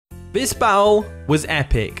This battle was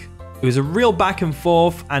epic. It was a real back and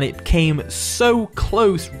forth, and it came so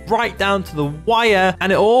close, right down to the wire, and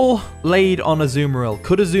it all laid on Azumarill.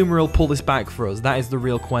 Could Azumarill pull this back for us? That is the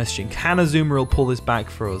real question. Can Azumarill pull this back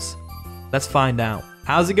for us? Let's find out.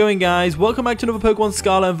 How's it going, guys? Welcome back to another Pokemon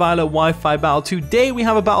Scarlet and Violet Wi-Fi battle. Today we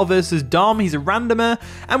have a battle versus Dom. He's a randomer,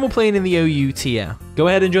 and we're playing in the OU tier. Go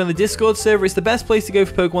ahead and join the Discord server. It's the best place to go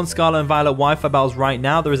for Pokemon Scarlet and Violet Wi-Fi battles right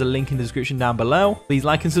now. There is a link in the description down below. Please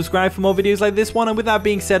like and subscribe for more videos like this one. And with that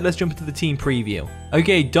being said, let's jump into the team preview.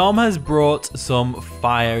 Okay, Dom has brought some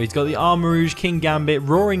fire. He's got the Armarouge, King Gambit,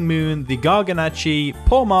 Roaring Moon, the Garganacci,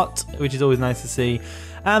 Pawmot, which is always nice to see,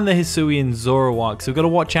 and the Hisuian Zoroark. So we've got to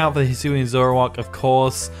watch out for the Hisuian Zoroark, of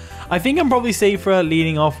course. I think I'm probably safer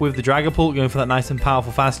leading off with the Dragapult, going for that nice and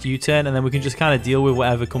powerful fast U-turn, and then we can just kind of deal with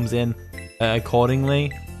whatever comes in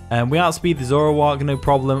accordingly. We outspeed the Zoroark, no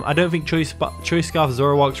problem. I don't think Choice Scarf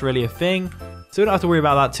Zoroark's really a thing, so we don't have to worry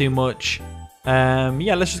about that too much.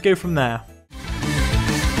 Yeah, let's just go from there.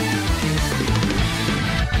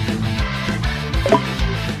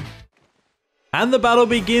 And the battle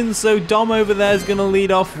begins, so Dom over there is going to lead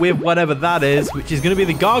off with whatever that is, which is going to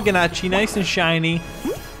be the Garganacci, nice and shiny.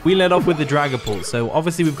 We led off with the Dragapult, so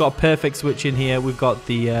obviously we've got a perfect switch in here. We've got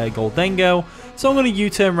the Goldengo, so I'm going to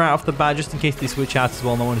U-turn right off the bat just in case they switch out as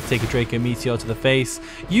well and I want to take a Draco Meteor to the face.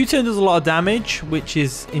 U-turn does a lot of damage, which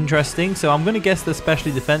is interesting, so I'm going to guess they're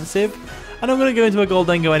specially defensive. And I'm going to go into my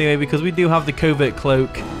Goldengo anyway because we do have the Covert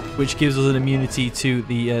Cloak, which gives us an immunity to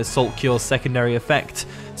the Salt Cure's secondary effect.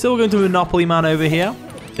 So we're going to Monopoly Man over here.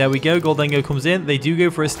 There we go, Goldengo comes in. They do go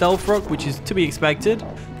for a Stealth Rock, which is to be expected.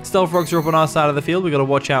 Stealth Rocks are up on our side of the field. We've got to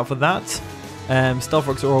watch out for that. Stealth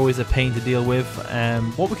Rocks are always a pain to deal with.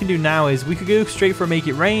 What we can do now is we could go straight for a Make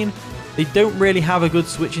It Rain. They don't really have a good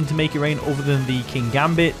switch into Make It Rain other than the King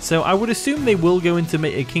Gambit. So I would assume they will go into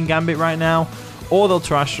King Gambit right now, or they'll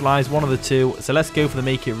Terastallize, one of the two. So let's go for the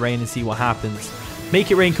Make It Rain and see what happens. Make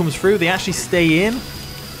It Rain comes through. They actually stay in,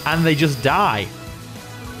 and they just die.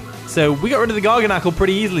 So we got rid of the Garganacl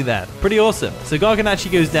pretty easily there. Pretty awesome. So Garganacci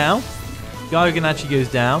goes down. Garganacci goes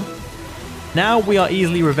down. Now we are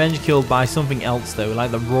easily revenge killed by something else though,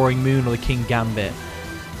 like the Roaring Moon or the King Gambit.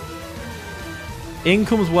 In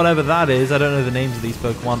comes whatever that is. I don't know the names of these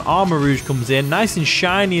Pokemon. Armarouge comes in. Nice and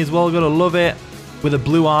shiny as well. Gotta love it. With the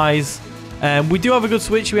blue eyes. We do have a good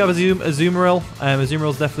switch. We have Azumarill.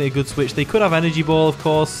 Azumarill's definitely a good switch. They could have Energy Ball, of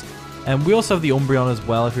course. We also have the Umbreon as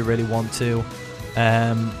well if we really want to.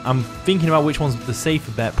 I'm thinking about which one's the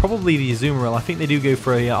safer bet. Probably the Azumarill. I think they do go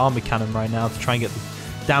for a Armor Cannon right now to try and get the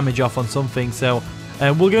damage off on something. So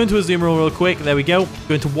we'll go into Azumarill real quick. There we go.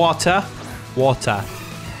 Go into Wortah. Wortah.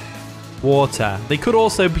 They could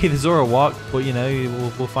also be the Zoroark, but you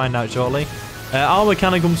know, we'll find out shortly. Armor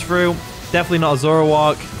Cannon comes through. Definitely not a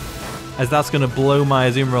Zoroark, as that's going to blow my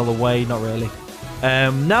Azumarill away. Not really.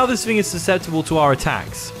 Now this thing is susceptible to our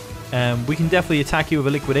attacks. We can definitely attack you with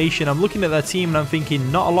a Liquidation. I'm looking at their team and I'm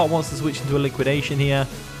thinking not a lot wants to switch into a Liquidation here.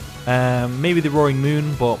 Maybe the Roaring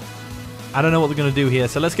Moon, but I don't know what they're going to do here.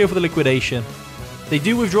 So let's go for the Liquidation. They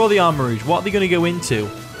do withdraw the Armarouge. What are they going to go into?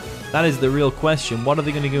 That is the real question. What are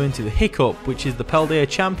they going to go into? The Hiccup, which is the Paldea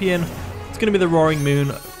champion. It's going to be the Roaring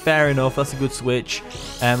Moon. Fair enough. That's a good switch.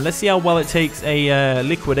 Let's see how well it takes a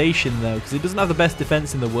Liquidation, though, because it doesn't have the best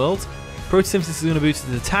defense in the world. Protosynthesis is going to boost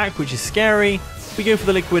its attack, which is scary. We go for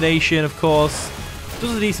the Liquidation, of course.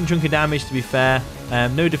 Does a decent chunk of damage, to be fair.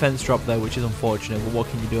 No defense drop, though, which is unfortunate, but what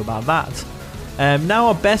can you do about that? Now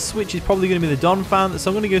our best switch is probably going to be the Donphan, so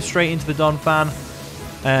I'm going to go straight into the Donphan.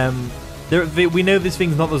 We know this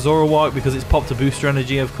thing's not the Zoroark because it's popped a booster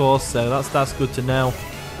energy, of course, so that's good to know.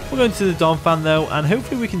 We're going to the Donphan, though, and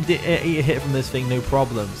hopefully we can eat a hit from this thing, no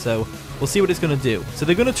problem. So we'll see what it's going to do. So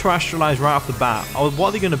they're going to Terastallize right off the bat. What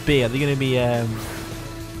are they going to be? Are they going to be...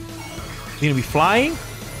 Going to be flying?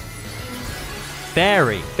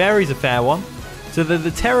 Fairy. Fairy's a fair one. So the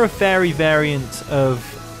Tera Fairy variant of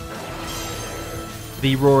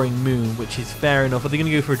the Roaring Moon, which is fair enough. Are they going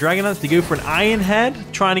to go for a Dragonlance? They go for an Iron Head,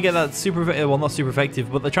 trying to get that super... Well, not super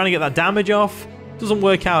effective, but they're trying to get that damage off. Doesn't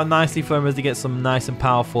work out nicely for them as they get some nice and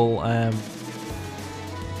powerful...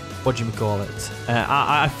 whatchamacallit?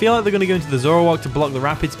 I feel like they're going to go into the Zoroark to block the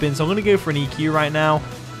Rapid Spin, so I'm going to go for an EQ right now.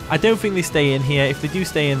 I don't think they stay in here. If they do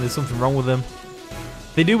stay in, there's something wrong with them.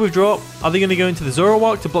 They do withdraw. Are they going to go into the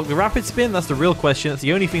Zoroark to block the Rapid Spin? That's the real question. That's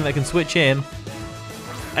the only thing that can switch in.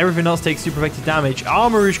 Everything else takes super effective damage.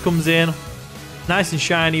 Armarouge comes in. Nice and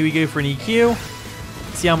shiny. We go for an EQ.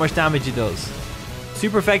 See how much damage it does.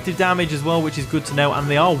 Super effective damage as well, which is good to know. And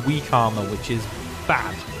they are weak armor, which is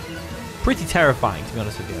bad. Pretty terrifying, to be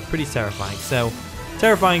honest with you. Pretty terrifying. So,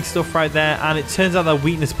 terrifying stuff right there. And it turns out their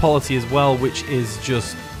weakness policy as well, which is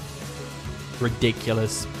just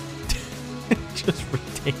ridiculous. Just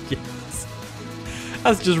ridiculous.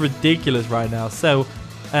 That's just ridiculous right now. So,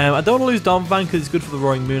 I don't want to lose Donphan because it's good for the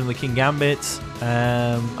Roaring Moon and the King Gambit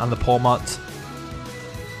and the Pawmot.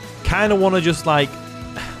 Kind of want to just like...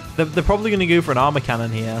 They're probably going to go for an Armor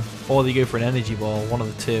Cannon here, or they go for an Energy Ball, one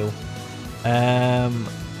of the two.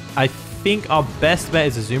 I think our best bet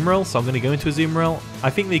is Azumarill, so I'm going to go into Azumarill. I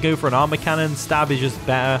think they go for an Armor Cannon. Stab is just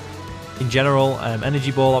better in general.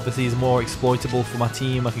 Energy Ball obviously is more exploitable for my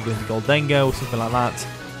team. I could go into Goldengo or something like that.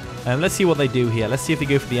 Let's see what they do here. Let's see if they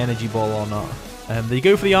go for the Energy Ball or not. They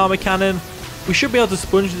go for the Armor Cannon. We should be able to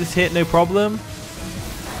sponge this hit, no problem.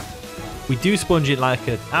 We do sponge it like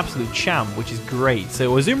an absolute champ, which is great.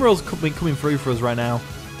 So Azumarill's coming through for us right now.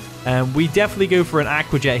 We definitely go for an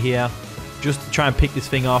Aqua Jet here, just to try and pick this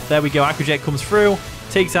thing off. There we go. Aqua Jet comes through,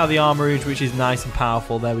 takes out the Armourouge, which is nice and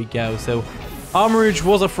powerful. There we go. So Armourouge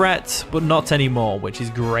was a threat, but not anymore, which is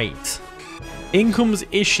great. In comes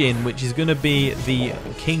Ishin, which is going to be the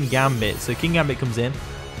King Gambit. So King Gambit comes in.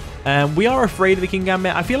 We are afraid of the King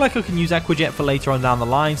Gambit. I feel like I can use Aqua Jet for later on down the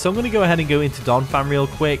line, so I'm going to go ahead and go into Donphan real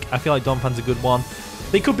quick. I feel like Donphan's a good one.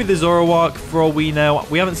 They could be the Zoroark for all we know.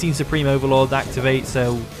 We haven't seen Supreme Overlord activate,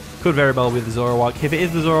 so could very well be the Zoroark. If it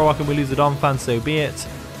is the Zoroark and we lose the Donphan, so be it.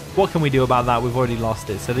 What can we do about that? We've already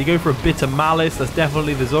lost it. So they go for a Bitter Malice. That's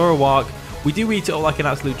definitely the Zoroark. We do eat it up like an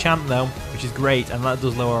absolute champ though, which is great, and that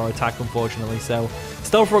does lower our attack unfortunately. So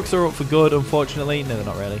Stealth Rocks are up for good unfortunately. No, they're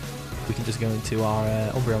not really. We can just go into our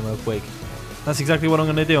Umbreon real quick. That's exactly what I'm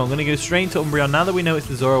going to do. I'm going to go straight into Umbreon now that we know it's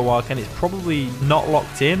the Zoroark, and it's probably not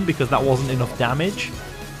locked in because that wasn't enough damage.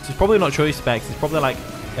 So it's probably not Choice Specs. It's probably like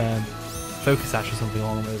Focus Sash or something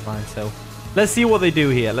along those lines. So let's see what they do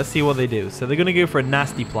here. Let's see what they do. So they're going to go for a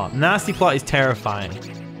Nasty Plot. Nasty Plot is terrifying.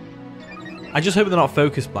 I just hope they're not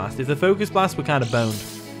Focus Blast. If they're Focus Blast, we're kind of boned.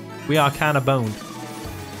 We are kind of boned.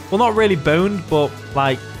 Well, not really boned, but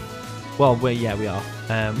like... Well, yeah, we are.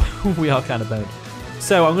 We are kind of boned.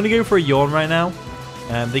 So I'm going to go for a Yawn right now.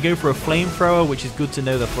 They go for a Flamethrower, which is good to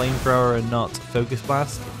know the Flamethrower and not Focus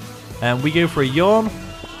Blast. We go for a Yawn.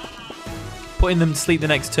 Putting them to sleep the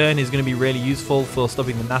next turn is going to be really useful for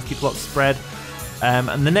stopping the Nasty Plot spread.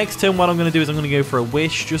 And the next turn, what I'm going to do is I'm going to go for a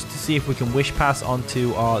Wish, just to see if we can Wish Pass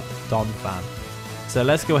onto our Donphan. So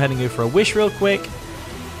let's go ahead and go for a Wish real quick.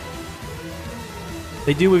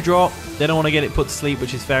 They do withdraw. They don't want to get it put to sleep,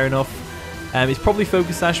 which is fair enough. It's probably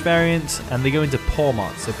Focus Sash variant, and they go into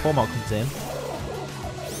Pawmot. So Pawmot comes in.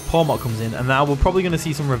 Pawmot comes in, and now we're probably going to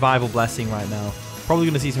see some Revival Blessing right now. Probably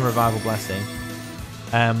going to see some Revival Blessing.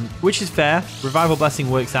 Which is fair. Revival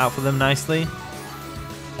Blessing works out for them nicely.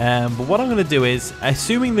 But what I'm going to do is,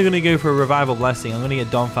 assuming they're going to go for a Revival Blessing, I'm going to get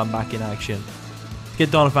Donphan back in action. Get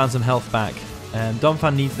Donphan some health back.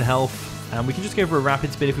 Donphan needs the health, and we can just go for a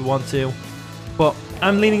Rapid Spin if we want to. But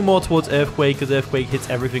I'm leaning more towards Earthquake, because Earthquake hits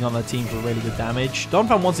everything on their team for really good damage.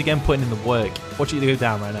 Donphan once again putting in the work. Watch it go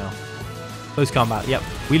down right now. Close combat. Yep,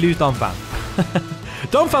 we lose Donphan.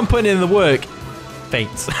 Donphan putting in the work.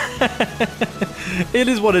 Faints. It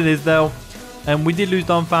is what it is though. And we did lose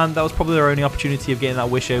Donphan. That was probably our only opportunity of getting that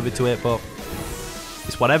Wish over to it, but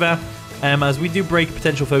it's whatever. As we do break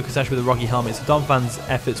potential Focus Sash with a Rocky Helmet, so Donphan's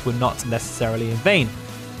efforts were not necessarily in vain.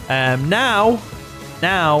 Now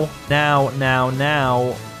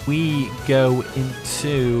we go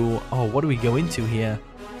into... Oh, what do we go into here?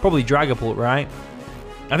 Probably Dragapult, right?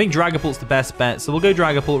 I think Dragapult's the best bet, so we'll go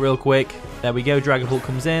Dragapult real quick. There we go, Dragapult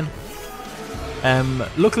comes in.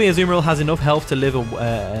 Luckily, Azumarill has enough health to live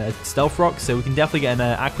a Stealth Rock, so we can definitely get an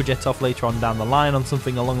Aqua Jet off later on down the line on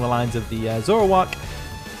something along the lines of the Zoroark.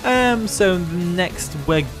 So next,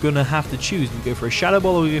 we're going to have to choose. Do we go for a Shadow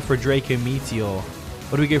Ball or we go for a Draco Meteor?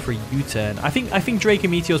 Or do we go for a U-turn? I think Draco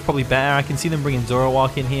Meteor is probably better. I can see them bringing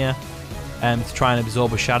Zoroark in here to try and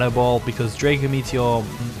absorb a Shadow Ball, because Draco Meteor,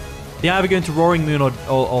 they either go into Roaring Moon or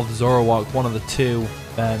the Zoroark, one of the two,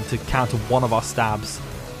 to counter one of our stabs.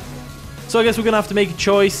 So I guess we're going to have to make a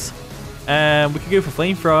choice. We could go for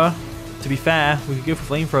Flamethrower, to be fair.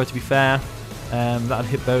 That would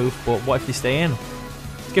hit both, but what if they stay in?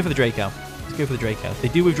 Let's go for the Draco. They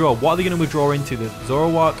do withdraw. What are they going to withdraw into? The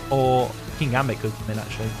Zoroark or King Gambit could come in,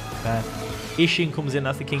 actually. Ishin comes in,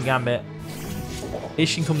 that's the King Gambit.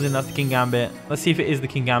 Let's see if it is the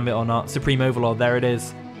King Gambit or not. Supreme Overlord, there it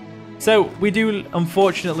is. So we do,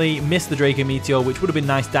 unfortunately, miss the Draco Meteor, which would have been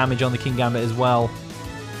nice damage on the King Gambit as well.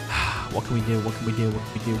 What can we do? What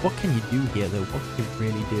can you do here, though? What can you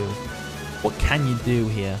really do? What can you do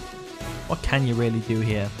here? What can you really do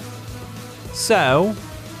here? So,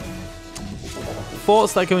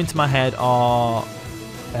 thoughts that go into my head are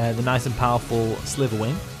the nice and powerful Slither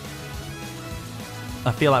Wing.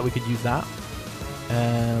 I feel like we could use that.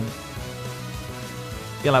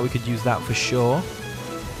 Feel like we could use that for sure.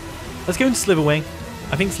 Let's go into Slitherwing.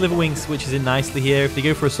 I think Slitherwing switches in nicely here. If they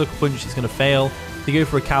go for a Sucker Punch, it's going to fail. If they go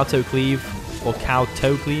for a Cow-Toe Cleave, or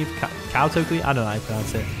Cow-Toe Cleave? Cow-Toe Cleave? I don't know how you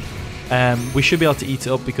pronounce it. We should be able to eat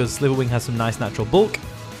it up because Slitherwing has some nice natural bulk.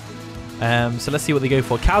 So let's see what they go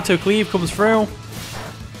for. Cow-Toe Cleave comes through.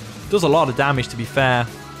 Does a lot of damage, to be fair.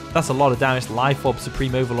 That's a lot of damage. Life Orb,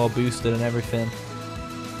 Supreme Overlord boosted and everything.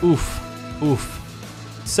 Oof. Oof.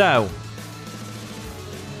 So,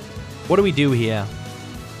 what do we do here?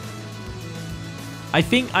 I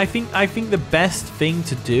think the best thing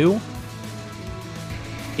to do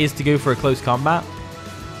is to go for a close combat,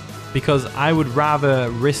 because I would rather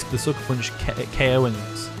risk the Sucker Punch KOing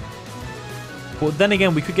us. But then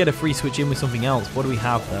again, we could get a free switch in with something else. What do we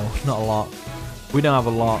have though? Not a lot. We don't have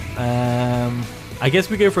a lot. I guess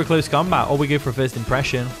we go for a close combat, or we go for a first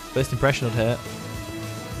impression. First impression would hurt.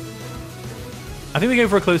 I think we go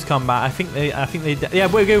for a close combat. Yeah,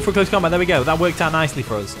 we go for a close combat. There we go. That worked out nicely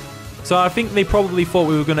for us. So I think they probably thought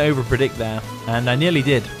we were going to over-predict there. And I nearly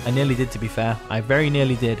did. I nearly did, to be fair. I very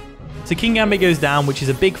nearly did. So King Gambit goes down, which is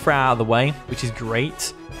a big threat out of the way, which is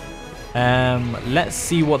great. Let's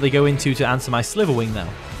see what they go into to answer my Slitherwing now.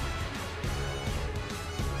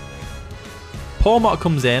 Pawmot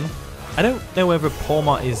comes in. I don't know whether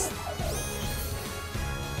Pawmot is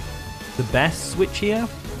the best switch here.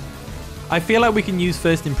 I feel like we can use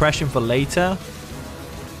First Impression for later.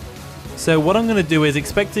 So what I'm going to do is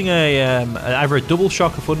expecting either a double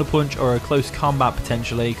shock, a Thunder Punch, or a close combat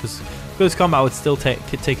potentially, because close combat would still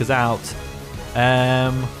take us out.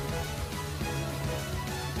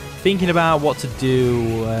 Thinking about what to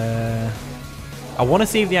do. I want to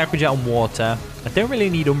save the Aqua Jet on Wortah. I don't really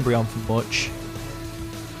need Umbreon for much.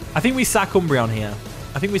 I think we sack Umbreon here.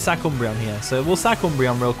 So we'll sack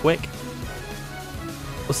Umbreon real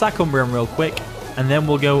quick. And then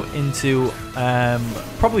we'll go into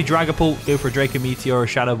probably Dragapult, go for a Draco Meteor or a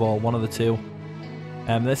Shadow Ball, one of the two.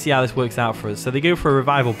 Let's see how this works out for us. So they go for a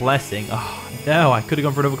Revival Blessing. Oh, no, I could have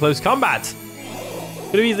gone for another close combat.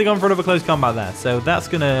 Could have easily gone for another close combat there. So that's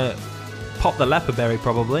going to pop the Leper Berry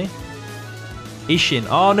probably. Ishin.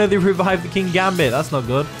 Oh, no, they revived the King Gambit. That's not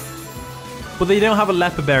good. But they don't have a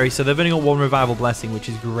Leper Berry, so they've only got one Revival Blessing, which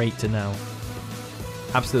is great to know.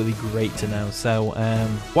 Absolutely great to know. So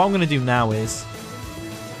what I'm going to do now is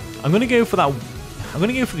I'm going to go for that. I'm going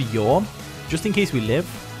to go for the Yawn, just in case we live.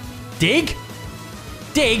 Dig!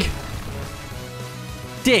 Dig!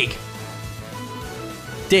 Dig!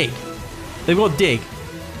 Dig! They've got Dig.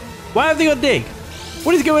 Why have they got Dig?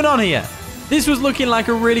 What is going on here? This was looking like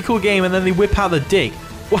a really cool game, and then they whip out the Dig.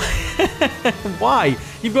 Why?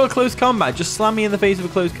 You've got a close combat. Just slam me in the face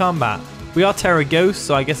with a close combat. We are Terra Ghost,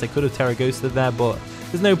 so I guess I could have Terra Ghosted there, but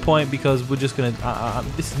there's no point because we're just going to...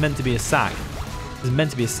 this is meant to be a sack. This is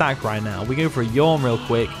meant to be a sack right now. We go for a Yawn real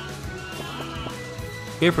quick.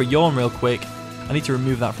 I need to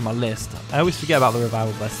remove that from my list. I always forget about the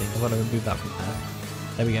Revival Blessing. I've got to remove that from there.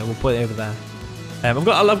 There we go. We'll put it over there. I've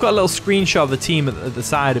got a little screenshot of the team at the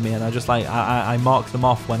side of me, and I just like I mark them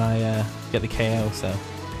off when I get the KO. So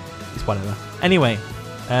it's whatever. Anyway,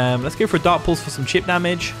 let's go for a Dark Pulse for some chip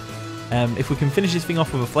damage. If we can finish this thing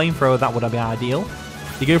off with a Flamethrower, that would be ideal.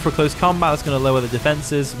 You go for a close combat, that's going to lower the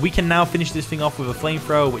defenses. We can now finish this thing off with a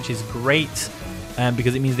Flamethrower, which is great,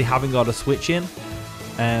 because it means they haven't got a switch in,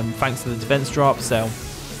 thanks to the defense drop. So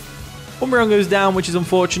Umbreon goes down, which is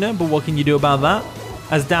unfortunate, but what can you do about that?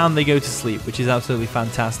 As down, they go to sleep, which is absolutely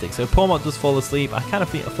fantastic. So Pawmot does fall asleep. I kind of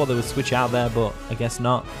thought they would switch out there, but I guess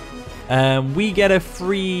not. We get a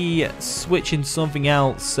free switch in something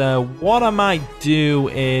else. So what I might do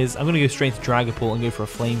is I'm going to go straight to Dragapult and go for a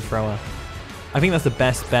Flamethrower. I think that's the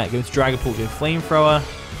best bet. Go to Dragapult, go Flamethrower.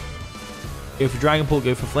 Go for Dragapult,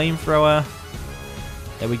 go for Flamethrower.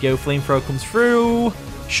 There we go. Flamethrower comes through.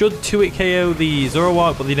 Should 2-hit KO the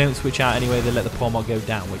Zoroark, but they don't switch out anyway. They let the Pawmot go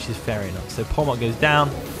down, which is fair enough. So Pawmot goes down.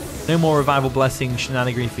 No more Revival Blessing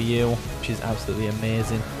shenanigan for you, which is absolutely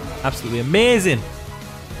amazing. Absolutely amazing.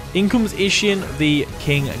 In comes Ishin, the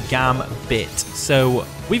King Gambit. So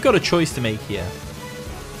we've got a choice to make here.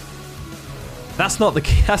 That's not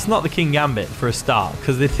the King Gambit for a start,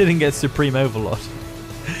 because they didn't get Supreme Overlord.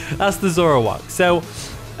 That's the Zoroark. So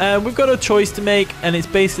we've got a choice to make, and it's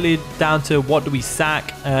basically down to what do we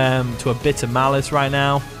sack to a Bitter Malice right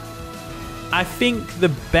now. I think the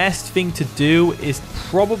best thing to do is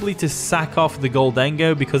probably to sack off the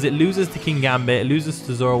Goldengo, because it loses to King Gambit, it loses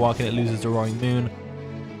to Zoroark, and it loses to Roaring Moon.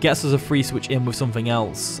 Gets us a free switch in with something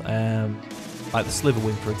else, like the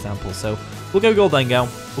Slitherwing, for example. So we'll go Goldengo.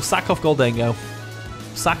 We'll sack off Goldengo.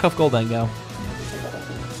 Sack off Goldengo.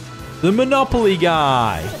 The Monopoly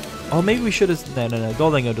guy. Oh, maybe we should have... No.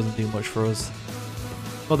 Goldengo doesn't do much for us.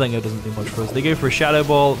 Goldengo doesn't do much for us. They go for a Shadow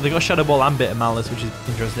Ball. They got Shadow Ball and Bitter Malice, which is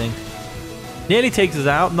interesting. Nearly takes us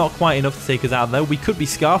out. Not quite enough to take us out, though. We could be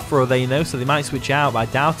Scarf Thrower there, you know, so they might switch out, but I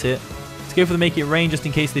doubt it. Let's go for the Make It Rain just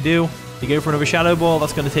in case they do. They go for another Shadow Ball.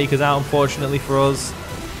 That's going to take us out, unfortunately, for us.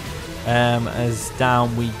 As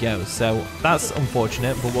down we go. So that's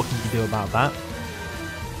unfortunate, but what can you do about that?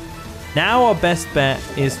 Now our best bet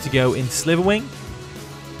is to go into Slitherwing.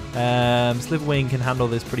 Slitherwing can handle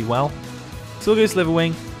this pretty well. So we'll go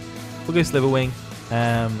Slitherwing. We'll go Slitherwing.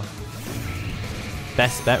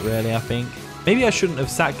 Best bet, really, I think. Maybe I shouldn't have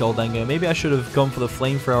sacked Goldengo. Maybe I should have gone for the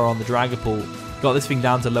Flamethrower on the Dragapult. Got this thing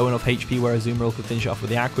down to low enough HP where Azumarill could finish off with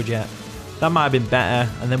the Aqua Jet. That might have been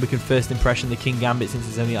better. And then we can first impression the King Gambit since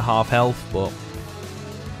it's only at half health. But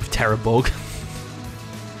with Terra Bug.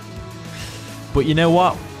 But you know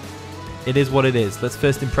what? It is what it is. Let's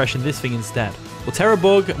first impression this thing instead. We'll Terra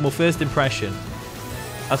Bug and we'll first impression.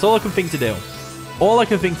 That's all I can think to do. All I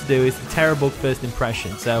can think to do is the Terra Bug first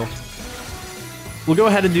impression. So we'll go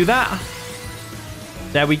ahead and do that.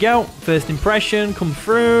 There we go. First impression. Come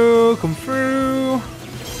through. Come through.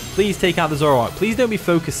 Please take out the Zoroark. Please don't be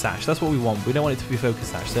Focus Sash. That's what we want. We don't want it to be Focus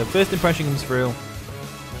Sash. So first impression comes through.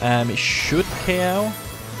 It should KO.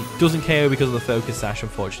 It doesn't KO because of the Focus Sash,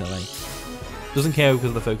 unfortunately. Doesn't KO because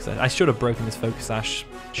of the Focus Sash. I should have broken this Focus Sash.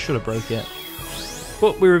 Should have broke it.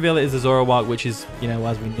 But we reveal it as a Zoroark, which is, you know,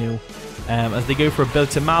 as we knew. As they go for a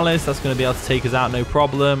Bitter Malice, that's going to be able to take us out, no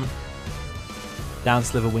problem. Down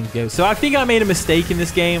Slitherwing goes. So I think I made a mistake in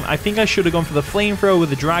this game. I think I should have gone for the Flamethrower with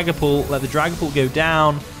the Dragapult, let the Dragapult go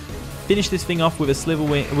down, finish this thing off with a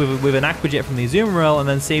Slitherwing, with an Aqua Jet from the Azumarill, and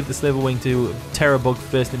then save the Slitherwing to Terra Bug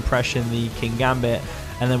first impression the King Gambit,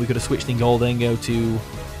 and then we could have switched in Goldengo to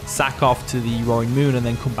sack off to the Roaring Moon and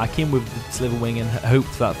then come back in with the Slitherwing and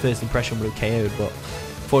hoped that first impression would have KO'd, but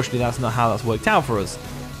unfortunately that's not how that's worked out for us.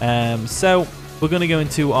 So we're going to go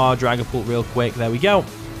into our Dragapult real quick. There we go.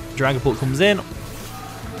 Dragapult comes in.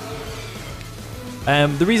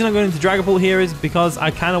 The reason I'm going into Dragapult here is because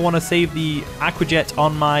I kind of want to save the Aqua Jet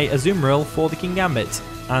on my Azumarill for the King Gambit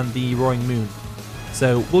and the Roaring Moon.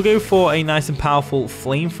 So we'll go for a nice and powerful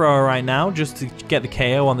Flamethrower right now just to get the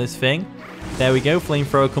KO on this thing. There we go.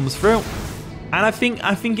 Flamethrower comes through. And I think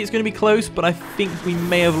it's going to be close, but I think we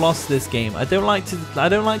may have lost this game. I don't like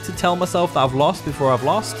to tell myself that I've lost before I've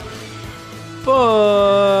lost.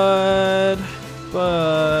 But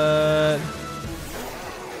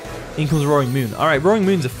in comes Roaring Moon. All right, Roaring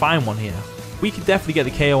Moon's a fine one here. We could definitely get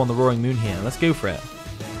the KO on the Roaring Moon here. Let's go for it.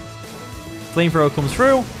 Flamethrower comes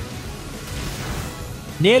through.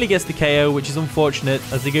 Nearly gets the KO, which is unfortunate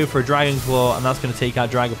as they go for a Dragon Claw, and that's going to take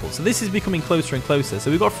out Dragapult. So this is becoming closer and closer.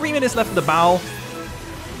 So we've got 3 minutes left of the battle.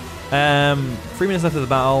 3 minutes left of the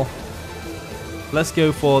battle. Let's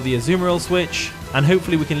go for the Azumarill switch, and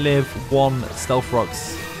hopefully we can live one Stealth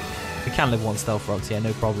Rocks. We can live one Stealth Rocks, yeah,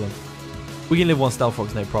 no problem. We can live one Stealth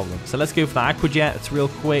Rocks, no problem. So let's go for the Aqua Jet. It's real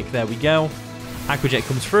quick. There we go. Aqua Jet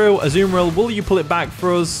comes through. Azumarill, will you pull it back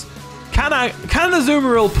for us? Can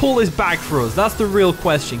Azumarill pull this back for us? That's the real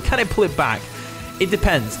question. Can it pull it back? It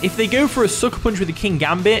depends. If they go for a Sucker Punch with the King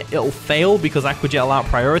Gambit, it'll fail because Aqua Jet will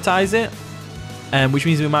out-prioritize it. Which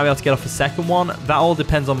means we might be able to get off a second one. That all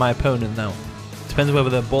depends on my opponent, though. Depends whether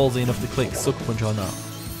they're ballsy enough to click Sucker Punch or not.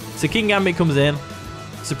 So King Gambit comes in.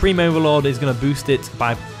 Supreme Overlord is going to boost it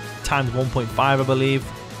by times 1.5, I believe.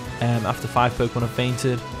 After 5 Pokemon have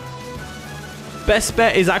fainted. Best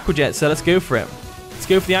bet is Aqua Jet, so let's go for it. Let's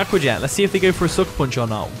go for the Aqua Jet. Let's see if they go for a Sucker Punch or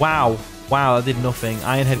not. Wow. Wow, that did nothing.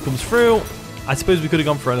 Ironhead comes through. I suppose we could have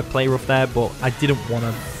gone for a Play Rough there, but I didn't want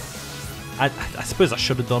to. I suppose I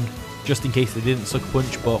should have done, just in case they didn't Sucker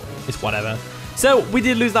Punch, but it's whatever. So, we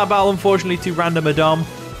did lose that battle, unfortunately, to Random Adam.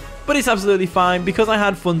 But it's absolutely fine, because I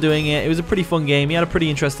had fun doing it. It was a pretty fun game. He had a pretty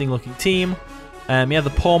interesting looking team. He had the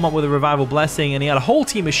Palmot with a Revival Blessing, and he had a whole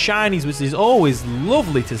team of Shinies, which is always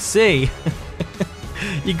lovely to see.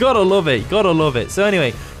 You gotta love it. You gotta love it. So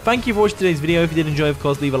anyway, thank you for watching today's video. If you did enjoy, of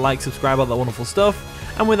course, leave a like, subscribe, all that wonderful stuff.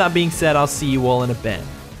 And with that being said, I'll see you all in a bit.